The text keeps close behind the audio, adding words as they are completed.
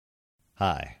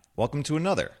Hi, welcome to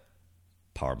another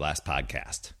Power Blast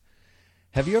podcast.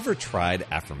 Have you ever tried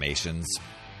affirmations?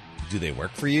 Do they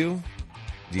work for you?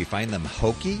 Do you find them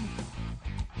hokey?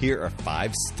 Here are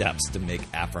 5 steps to make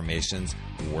affirmations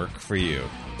work for you.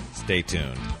 Stay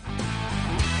tuned.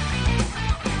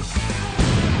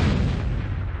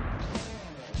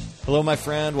 Hello, my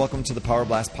friend. Welcome to the Power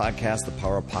Blast podcast, the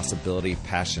power of possibility,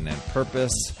 passion, and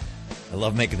purpose. I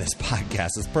love making this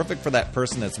podcast. It's perfect for that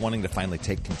person that's wanting to finally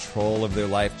take control of their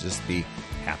life, just be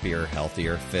happier,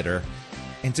 healthier, fitter,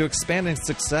 and to expand in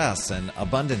success and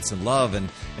abundance and love and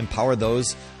empower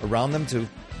those around them to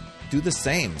do the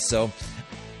same. So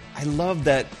I love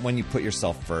that when you put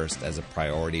yourself first as a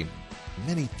priority,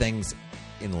 many things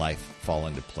in life fall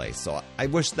into place. So I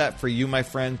wish that for you, my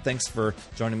friend. Thanks for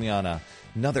joining me on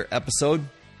another episode.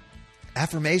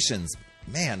 Affirmations.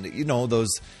 Man, you know,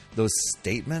 those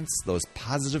statements, those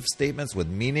positive statements with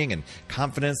meaning and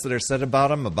confidence that are said about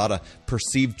them, about a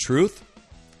perceived truth,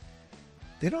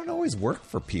 they don't always work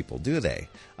for people, do they?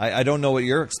 I don't know what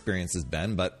your experience has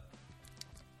been, but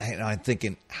I'm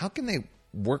thinking, how can they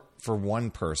work for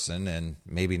one person and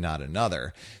maybe not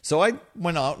another? So I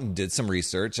went out and did some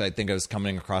research. I think I was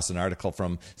coming across an article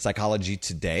from Psychology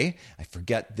Today. I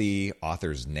forget the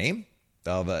author's name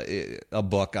of a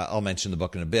book. I'll mention the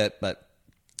book in a bit, but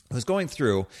I was going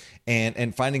through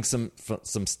and finding some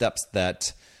steps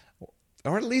that,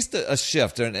 or at least a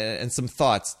shift and some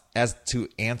thoughts as to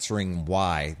answering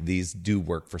why these do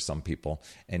work for some people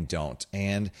and don't.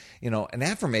 And, you know, an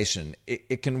affirmation,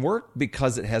 it can work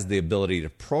because it has the ability to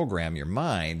program your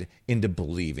mind into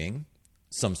believing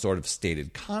some sort of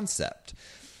stated concept.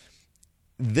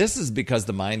 This is because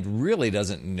the mind really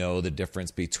doesn't know the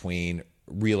difference between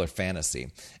real or fantasy.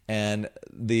 And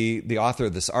the author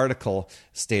of this article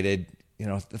stated, you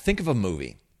know, think of a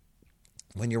movie.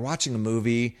 When you're watching a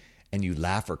movie and you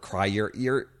laugh or cry,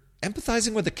 you're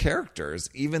empathizing with the characters,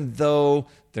 even though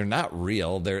they're not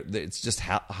real. It's just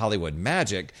Hollywood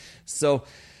magic. So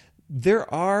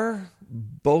there are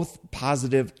both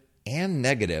positive and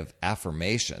negative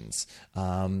affirmations.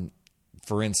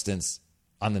 For instance,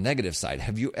 on the negative side,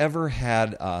 have you ever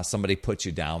had somebody put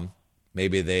you down?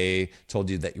 Maybe they told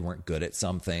you that you weren't good at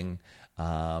something,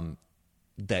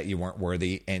 that you weren't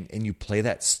worthy, and you play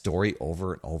that story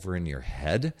over and over in your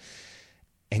head,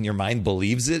 and your mind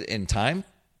believes it in time,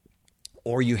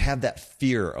 or you have that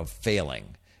fear of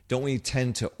failing. Don't we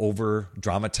tend to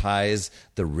over-dramatize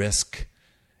the risk,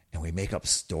 and we make up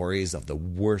stories of the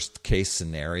worst-case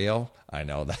scenario? I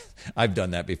know that I've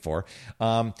done that before.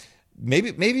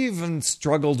 Maybe even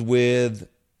struggled with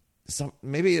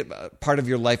maybe part of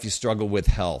your life you struggle with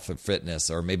health or fitness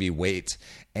or maybe weight,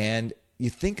 and you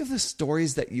think of the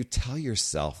stories that you tell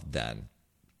yourself then.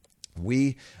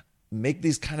 We make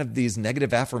these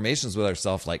negative affirmations with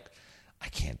ourselves like, I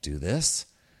can't do this.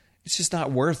 It's just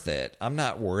not worth it. I'm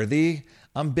not worthy.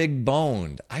 I'm big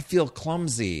boned. I feel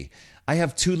clumsy. I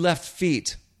have 2 left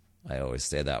feet. I always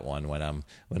say that one when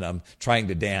I'm trying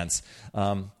to dance.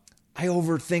 I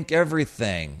overthink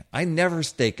everything. I never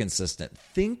stay consistent.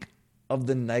 Think of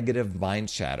the negative mind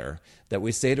chatter that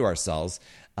we say to ourselves.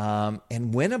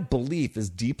 And when a belief is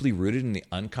deeply rooted in the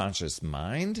unconscious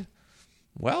mind,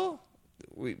 well,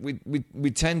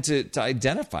 we tend to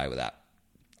identify with that.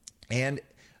 And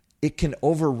it can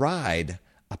override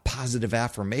a positive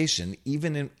affirmation,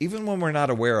 even when we're not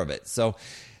aware of it. So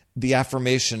the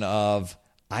affirmation of,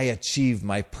 I achieve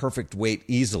my perfect weight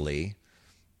easily,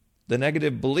 the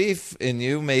negative belief in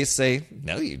you may say,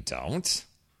 no, you don't.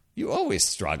 You always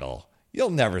struggle. You'll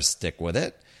never stick with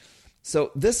it.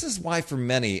 So this is why for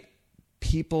many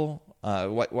people,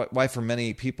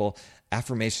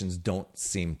 affirmations don't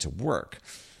seem to work.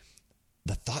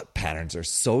 The thought patterns are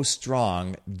so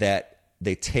strong that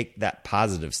they take that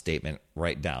positive statement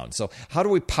right down. So how do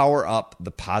we power up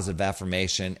the positive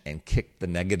affirmation and kick the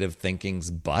negative thinking's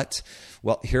butt?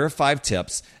 Well, here are 5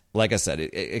 tips. Like I said,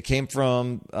 it came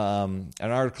from an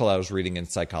article I was reading in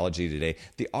Psychology Today.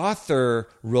 The author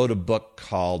wrote a book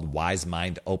called Wise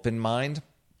Mind, Open Mind.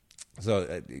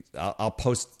 So I'll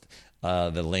post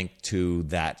the link to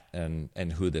that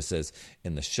and who this is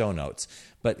in the show notes.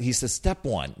 But he says, step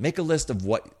 1, make a list of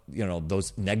what,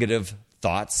 those negative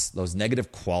thoughts, those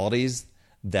negative qualities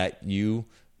that you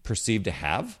perceive to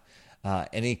have.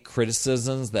 Any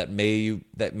criticisms that maybe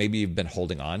you've been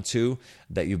holding on to,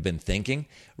 that you've been thinking,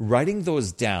 writing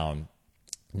those down,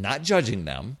 not judging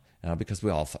them, because we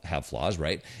all have flaws,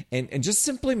 right? And just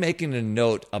simply making a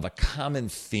note of a common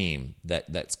theme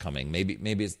that's coming.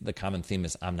 Maybe the common theme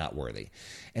is I'm not worthy.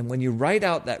 And when you write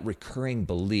out that recurring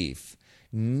belief,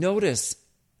 notice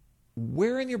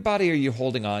where in your body are you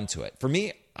holding on to it? For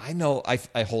me, I know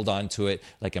I hold on to it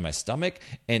like in my stomach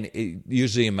and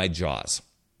usually in my jaws.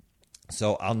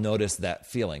 So I'll notice that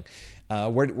feeling.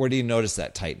 Where do you notice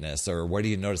that tightness, or where do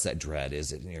you notice that dread?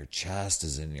 Is it in your chest?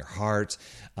 Is it in your heart?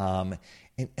 And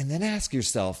then ask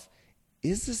yourself,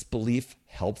 is this belief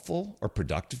helpful or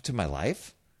productive to my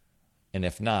life? And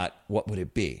if not, what would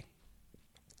it be?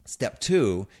 Step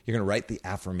 2, you're going to write the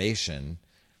affirmation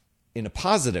in a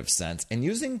positive sense and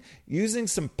using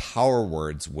some power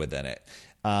words within it.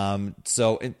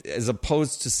 So as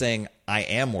opposed to saying, I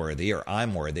am worthy or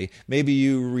I'm worthy, maybe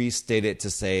you restate it to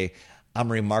say,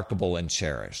 I'm remarkable and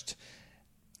cherished.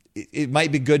 It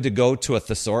might be good to go to a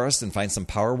thesaurus and find some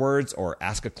power words, or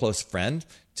ask a close friend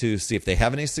to see if they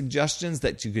have any suggestions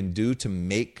that you can do to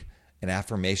make an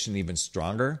affirmation even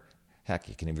stronger. Heck,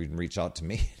 you can even reach out to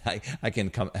me. I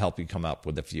can help you come up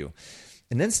with a few.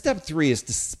 And then step 3 is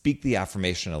to speak the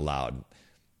affirmation aloud.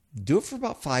 Do it for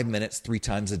about 5 minutes, 3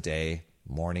 times a day,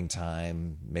 morning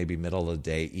time, maybe middle of the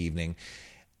day, evening.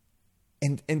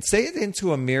 And say it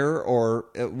into a mirror, or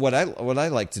what I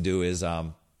like to do is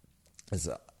I'll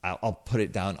put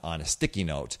it down on a sticky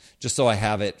note, just so I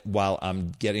have it while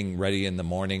I'm getting ready in the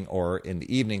morning or in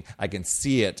the evening. I can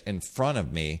see it in front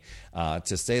of me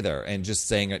to say there, and just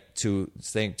saying to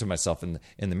myself in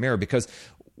the mirror, because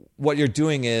what you're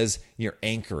doing is you're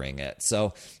anchoring it.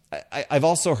 So I've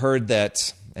also heard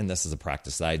that, and this is a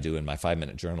practice that I do in my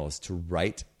 5-minute journal, is to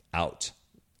write out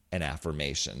an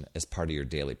affirmation as part of your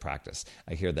daily practice.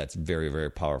 I hear that's very,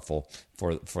 very powerful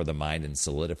for the mind and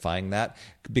solidifying that,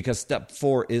 because step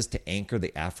 4 is to anchor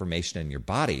the affirmation in your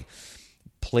body,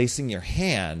 placing your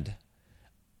hand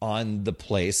on the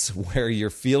place where you're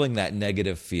feeling that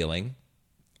negative feeling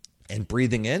and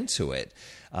breathing into it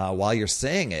while you're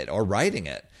saying it or writing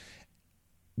it.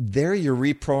 There you're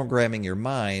reprogramming your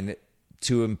mind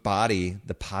to embody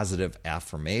the positive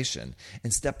affirmation.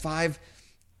 And step 5,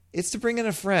 it's to bring in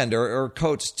a friend or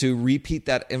coach to repeat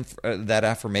that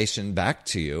affirmation back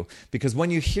to you, because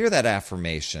when you hear that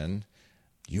affirmation,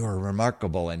 you're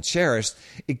remarkable and cherished,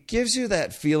 it gives you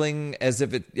that feeling as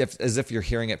if you're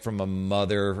hearing it from a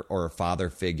mother or a father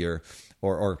figure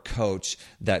or coach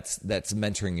that's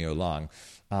mentoring you along.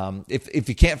 If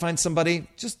you can't find somebody,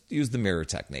 just use the mirror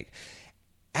technique.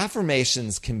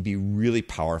 Affirmations can be really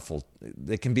powerful.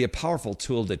 They can be a powerful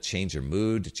tool to change your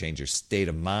mood, to change your state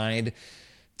of mind,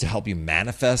 to help you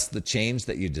manifest the change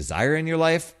that you desire in your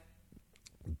life.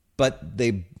 But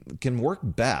they can work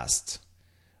best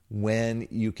when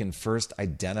you can first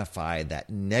identify that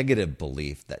negative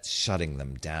belief that's shutting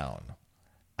them down.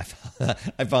 I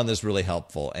found this really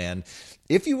helpful. And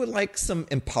if you would like some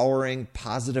empowering,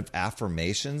 positive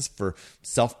affirmations for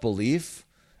self-belief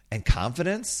and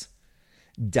confidence,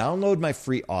 download my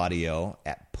free audio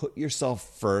at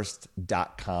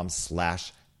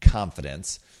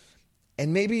putyourselffirst.com/confidence.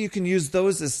 And maybe you can use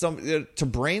those as to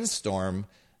brainstorm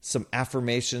some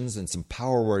affirmations and some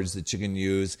power words that you can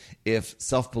use if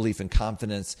self-belief and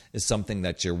confidence is something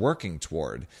that you're working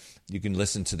toward. You can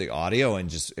listen to the audio and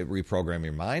just reprogram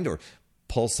your mind, or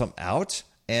pull some out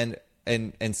and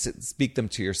speak them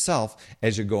to yourself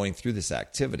as you're going through this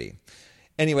activity.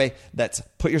 Anyway, that's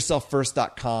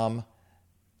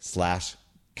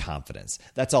putyourselffirst.com/confidence.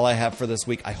 That's all I have for this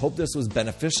week. I hope this was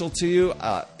beneficial to you.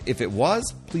 If it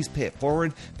was, please pay it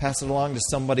forward. Pass it along to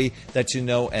somebody that you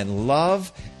know and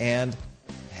love. And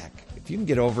heck, if you can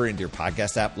get over into your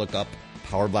podcast app, look up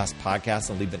Power Blast Podcast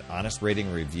and leave an honest rating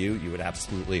and review, you would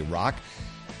absolutely rock.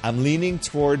 I'm leaning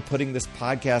toward putting this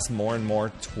podcast more and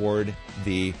more toward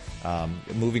the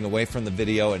moving away from the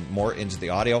video and more into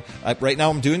the audio. Right now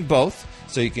I'm doing both,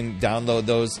 so you can download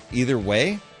those either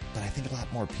way. But I think a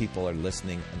lot more people are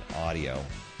listening in audio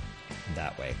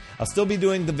that way. I'll still be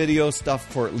doing the video stuff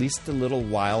for at least a little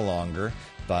while longer,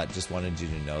 but just wanted you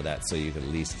to know that so you could at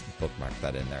least bookmark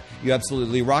that in there. You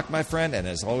absolutely rock, my friend. And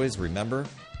as always, remember,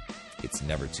 it's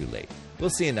never too late. We'll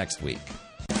see you next week.